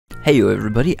Heyo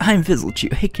everybody, I'm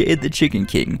Fizzlechu, aka the Chicken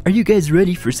King. Are you guys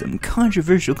ready for some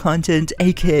controversial content,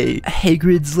 aka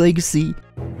Hagrid's Legacy?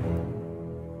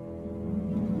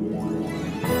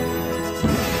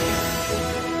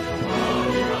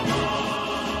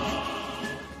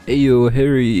 Heyo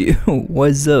Harry,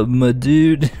 what's up my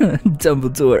dude?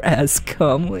 Dumbledore asked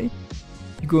calmly.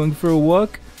 You going for a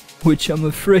walk? Which I'm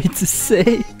afraid to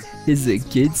say is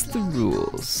against the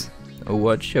rules. Oh,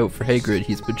 watch out for Hagrid,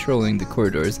 he's patrolling the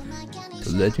corridors.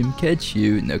 Don't let him catch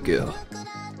you, now go.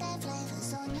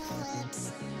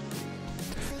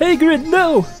 Hagrid,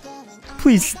 no!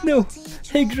 Please, no!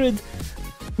 Hagrid!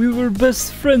 We were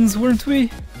best friends, weren't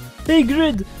we?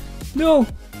 Hagrid! No!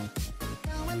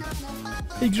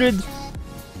 Hagrid!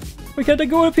 Why can't I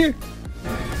go up here?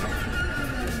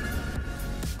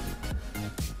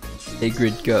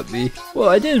 Hagrid got me. Well,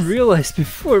 I didn't realize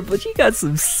before, but you got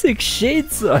some sick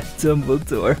shades on,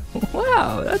 Dumbledore.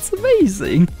 Wow, that's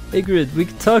amazing. Hagrid, we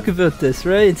can talk about this,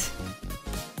 right?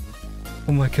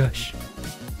 Oh my gosh.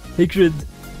 Hagrid.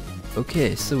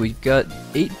 Okay, so we've got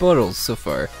 8 bottles so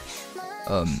far.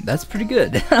 That's pretty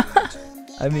good.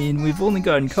 I mean, we've only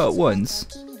gotten caught once.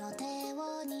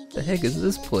 The heck is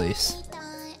this place?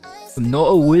 I'm not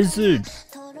a wizard.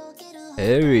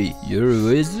 Harry, you're a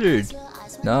wizard.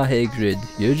 Nah, Hagrid,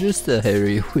 you're just a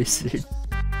hairy wizard.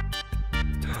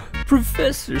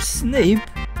 Professor Snape?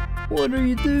 What are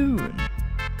you doing?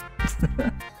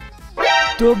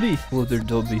 Dobby! Hello there,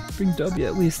 Dobby. Bring Dobby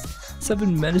at least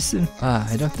 7 medicine.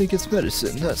 I don't think it's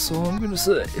medicine, that's all I'm gonna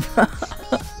say.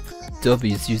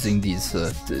 Dobby is using these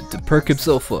to perk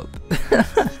himself up.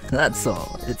 That's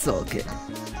all, it's all good.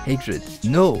 Hagrid,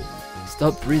 no!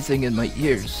 Stop breathing in my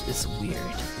ears, it's weird.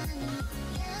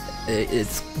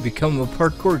 It's become a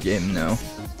parkour game now.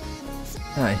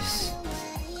 Nice.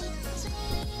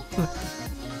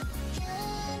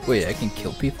 Wait, I can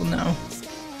kill people now?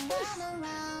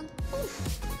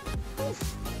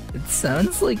 It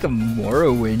sounds like a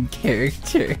Morrowind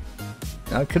character.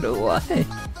 Not gonna lie.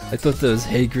 I thought that was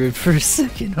Hagrid for a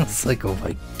second. I was like, oh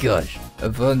my gosh.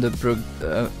 Avada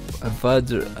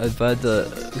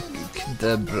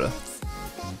Kedavra.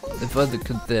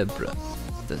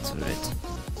 That's right.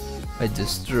 I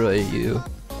destroy you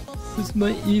with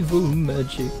my evil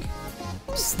magic.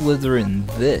 Slytherin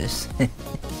this.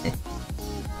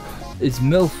 It's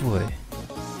Malfoy.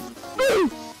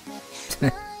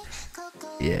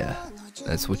 Yeah,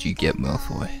 that's what you get,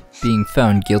 Malfoy. Being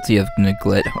found guilty of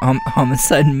neglect,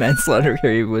 homicide, and manslaughter,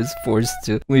 Harry was forced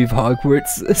to leave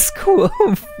Hogwarts, a school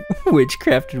of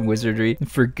witchcraft and wizardry,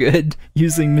 for good,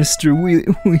 using Mr.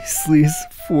 Weasley's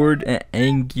Ford and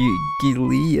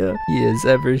Anguilla. He has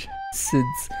ever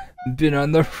since been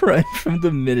on the run from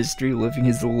the ministry, living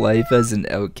his life as an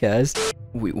outcast.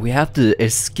 We have to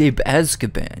escape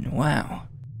Azkaban. Wow.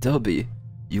 Dobby,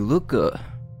 you look a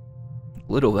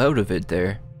little out of it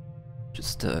there.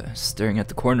 Just staring at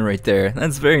the corner right there.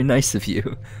 That's very nice of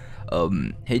you.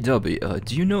 Hey Dobby,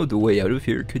 do you know the way out of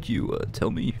here? Could you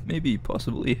tell me? Maybe,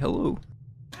 possibly, hello?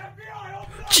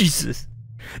 Jesus!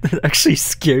 That actually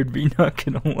scared me, not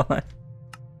gonna lie.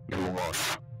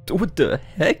 What the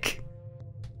heck?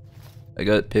 I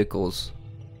got pickles.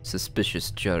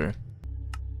 Suspicious cheddar.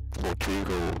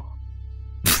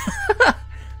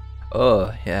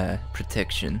 Oh, yeah,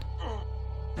 protection.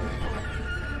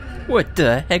 What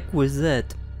the heck was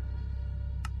that?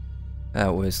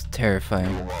 That was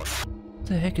terrifying. What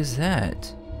the heck is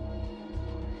that?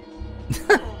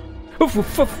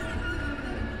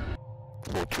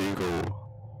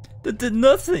 That did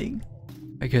nothing!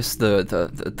 I guess the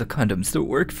condoms don't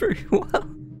work very well.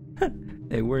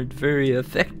 They weren't very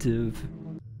effective.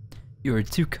 You are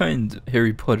too kind,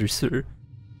 Harry Potter, sir.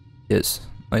 Yes,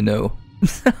 I know.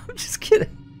 I'm just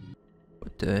kidding.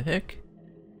 What the heck?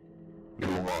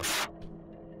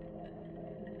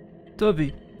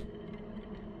 Dobby.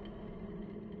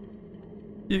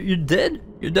 You're dead?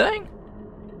 You're dying?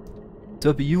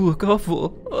 Dobby, you look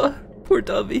awful. Oh, poor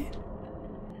Dobby.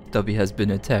 Dobby has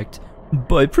been attacked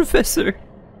by Professor.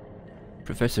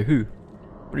 Professor who?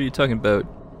 What are you talking about?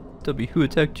 Dobby, who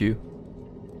attacked you?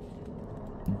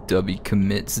 Dobby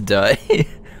commits die.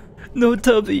 No,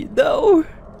 Dobby, no!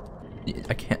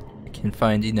 I can't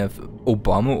find enough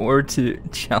Obama ore to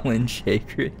challenge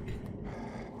Hagrid.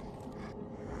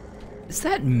 Is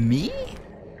that me?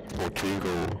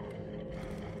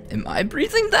 Am I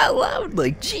breathing that loud?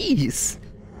 Like, jeez.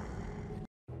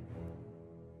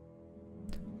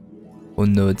 Oh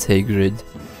no, it's Hagrid.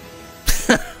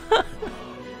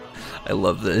 I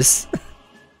love this.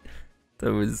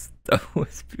 That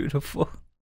was beautiful.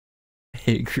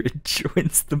 Hagrid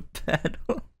joins the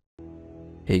battle.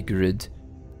 Hagrid,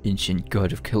 ancient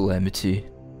god of calamity,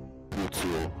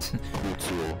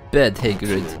 Bad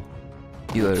Hagrid.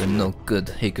 You are no good,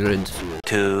 Hagrid.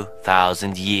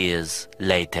 2,000 years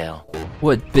later.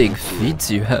 What big feet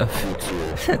you have.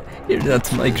 You're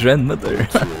not my grandmother.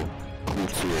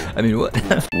 I mean, what?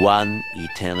 One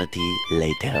eternity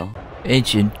later.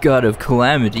 Ancient god of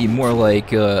calamity, more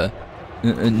like,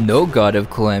 no god of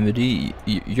calamity.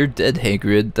 You're dead,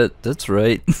 Hagrid. That's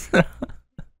right.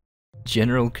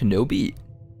 General Kenobi?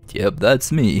 Yep,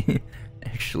 that's me.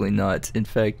 Actually not. In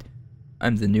fact,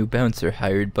 I'm the new bouncer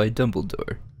hired by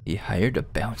Dumbledore. He hired a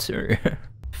bouncer?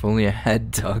 If only I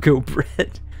had doggo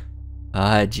bread.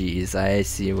 Ah, jeez, I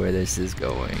see where this is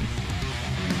going.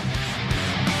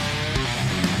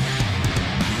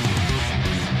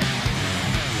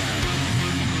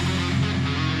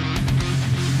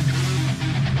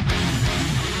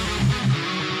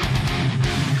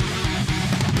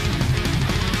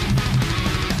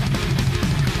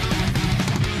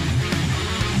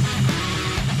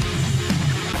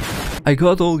 I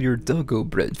got all your doggo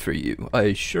bread for you.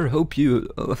 I sure hope you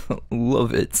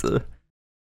love it.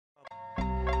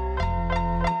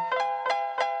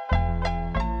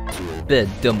 Bed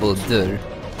Dumbledore.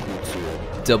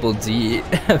 Double D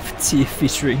FT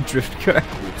featuring drift car.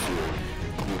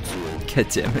 God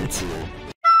damn it.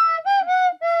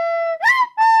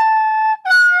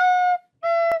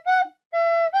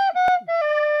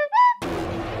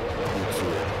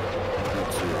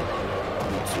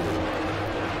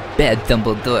 Bad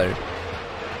Dumbledore.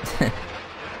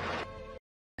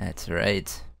 That's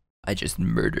right. I just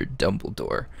murdered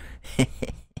Dumbledore.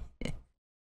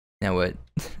 Now what?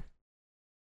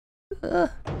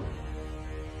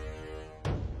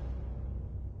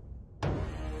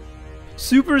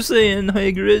 Super Saiyan,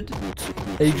 Hagrid.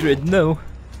 Hagrid, no.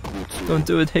 Don't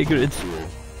do it, Hagrid.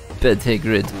 Bad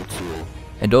Hagrid.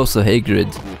 And also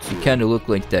Hagrid, you kinda look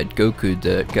like that Goku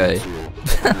guy.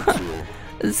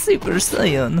 Super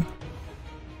Saiyan.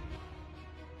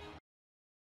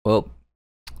 Well,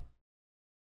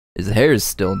 his hair is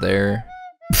still there.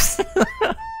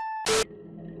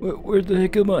 Where the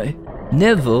heck am I?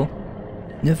 Neville?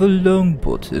 Neville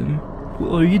Longbottom?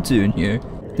 What are you doing here?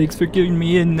 Thanks for giving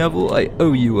me in, Neville. I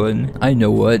owe you one. I know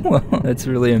what. Well, that's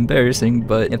really embarrassing,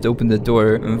 but you have to open the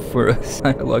door for us.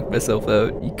 I locked myself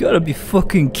out. You gotta be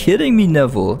fucking kidding me,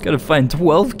 Neville. Gotta find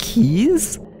 12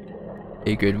 keys?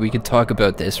 Hagrid, we could talk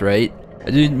about this, right? I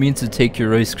didn't mean to take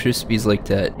your Rice Krispies like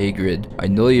that, Hagrid. I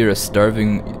know you're a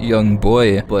starving young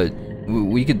boy, but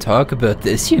we could talk about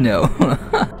this, you know.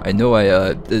 I know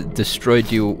I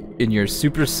destroyed you in your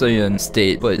Super Saiyan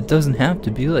state, but it doesn't have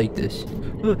to be like this.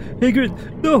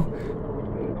 Hagrid, no!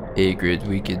 Hagrid,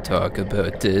 we could talk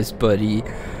about this, buddy.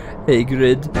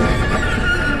 Hagrid.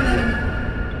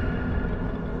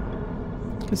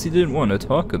 Because he didn't want to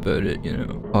talk about it, you know.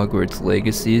 Hogwarts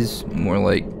legacies, more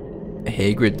like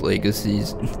Hagrid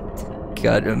legacies.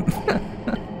 Got him.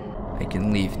 I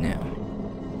can leave now.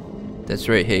 That's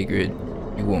right, Hagrid.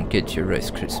 You won't get your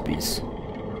Rice Krispies.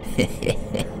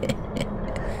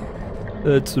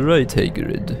 That's right,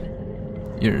 Hagrid.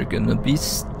 You're gonna be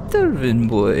starving,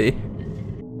 boy.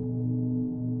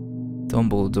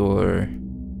 Dumbledore.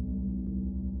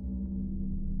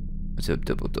 What's up,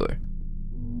 Dumbledore?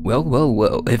 Well, well,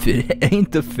 well, if it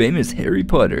ain't the famous Harry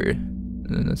Potter,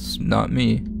 then that's not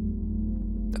me.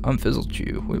 I'm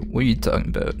Fizzlechu. What are you talking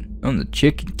about? I'm the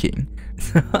Chicken King.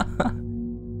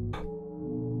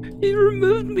 He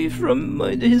removed me from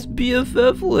his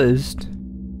BFF list.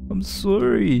 I'm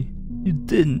sorry. You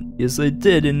didn't. Yes, I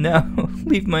did, and now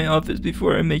leave my office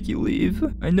before I make you leave.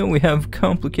 I know we have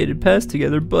complicated past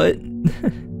together, but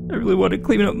I really want to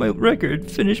clean up my record,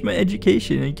 finish my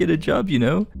education, and get a job, you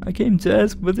know? I came to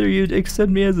ask whether you'd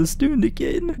accept me as a student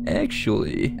again.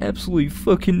 Actually, absolutely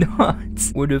fucking not.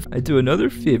 What if I do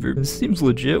another favor? It seems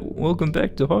legit. Welcome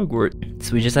back to Hogwarts.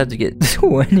 So we just have to get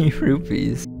 20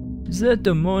 rupees. Is that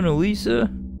the Mona Lisa?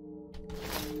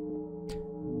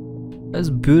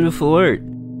 That's beautiful art.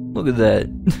 Look at that.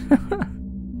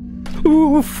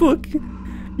 Ooh, fuck.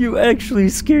 You actually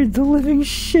scared the living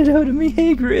shit out of me,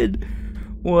 Hagrid.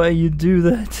 Why you do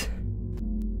that?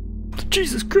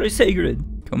 Jesus Christ, Hagrid!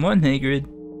 Come on, Hagrid.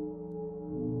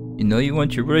 You know you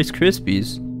want your Rice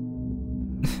Krispies.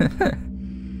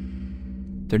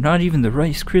 They're not even the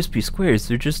Rice Krispie squares,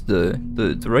 they're just the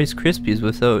Rice Krispies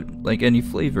without, like, any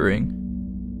flavoring.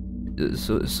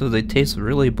 So they taste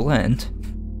really bland.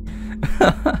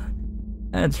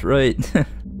 That's right.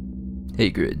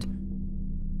 Hagrid.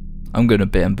 I'm gonna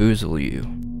bamboozle you.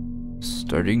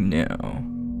 Starting now.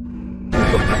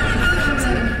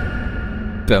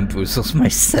 Bamboozles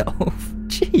myself.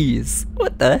 Jeez,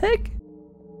 what the heck?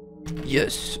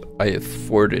 Yes, I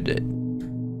afforded it.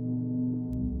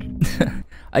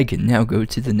 I can now go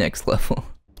to the next level.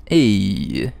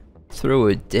 Hey, throw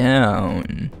it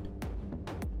down.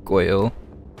 Goyle.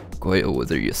 Goyle,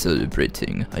 what are you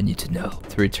celebrating? I need to know.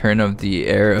 The return of the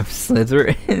heir of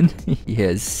Slytherin. He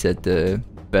has set the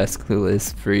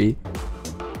Basilisk free.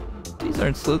 These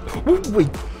aren't Slytherin. Oh my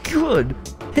god!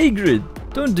 Hagrid,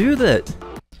 don't do that!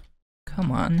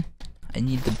 Come on. I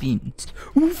need the beans.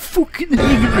 Oh, fucking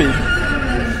Hagrid!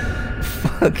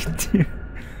 Fuck, dude.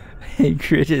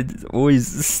 Hagrid is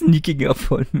always sneaking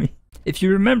up on me. If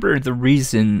you remember the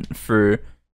reason for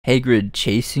Hagrid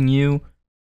chasing you,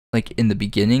 like in the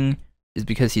beginning, is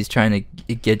because he's trying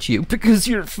to get you because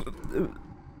you're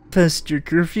past your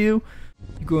curfew.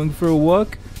 You're going for a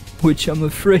walk, which I'm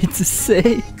afraid to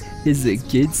say is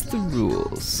against the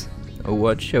rules. Oh,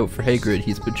 watch out for Hagrid.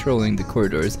 He's patrolling the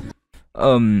corridors.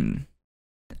 And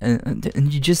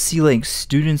you just see like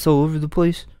students all over the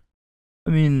place. I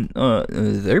mean,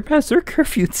 they're past their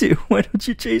curfew too. Why don't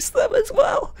you chase them as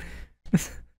well?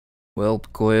 Well,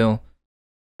 Goyle,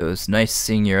 it was nice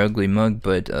seeing your ugly mug,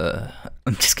 but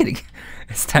I'm just kidding.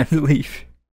 It's time to leave.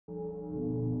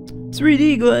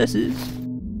 3D glasses.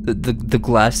 The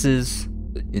glasses,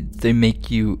 they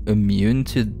make you immune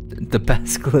to the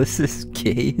basilisk's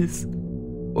gaze.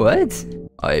 What?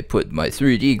 I put my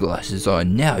 3D glasses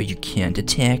on. Now you can't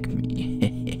attack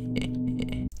me.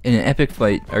 In an epic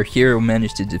fight, our hero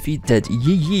managed to defeat that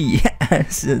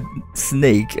yee-yee-ass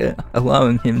snake,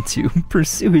 allowing him to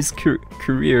pursue his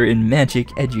career in magic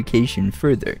education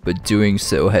further. But doing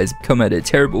so has come at a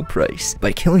terrible price.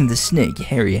 By killing the snake,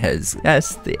 Harry has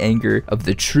cast the anger of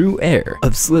the true heir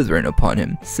of Slytherin upon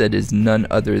him, said is none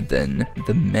other than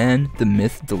the man, the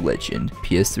myth, the legend,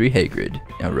 PS3 Hagrid.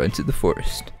 Now run to the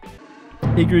forest.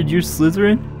 Hagrid, you're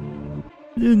Slytherin?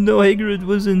 I didn't know Hagrid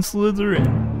was in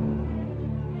Slytherin.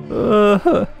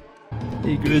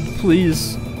 Hagrid,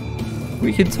 please.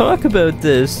 We can talk about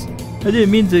this. I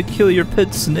didn't mean to kill your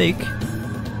pet snake.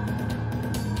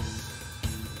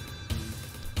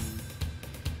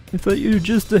 I thought you were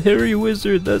just a hairy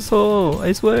wizard, that's all,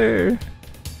 I swear.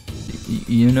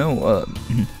 You know,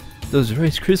 those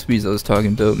Rice Krispies I was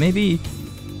talking about, maybe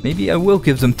I will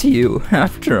give them to you,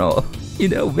 after all. You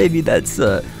know, maybe that's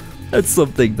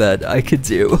something that I could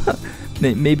do.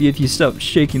 Maybe if you stopped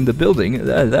shaking the building,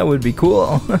 that would be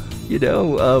cool. You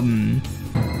know,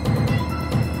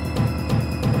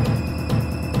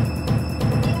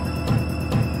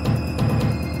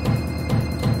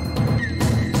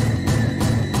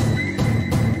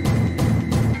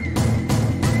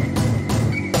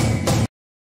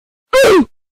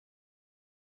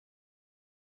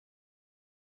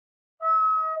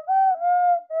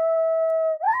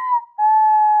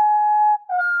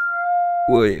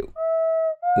 Wait.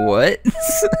 What?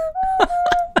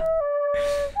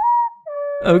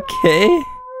 Okay.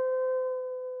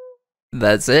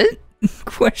 That's it?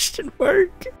 Question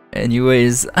mark?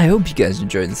 Anyways, I hope you guys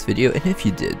enjoyed this video, and if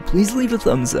you did, please leave a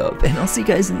thumbs up, and I'll see you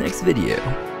guys in the next video.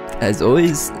 As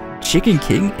always, Chimken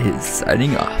King is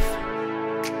signing off.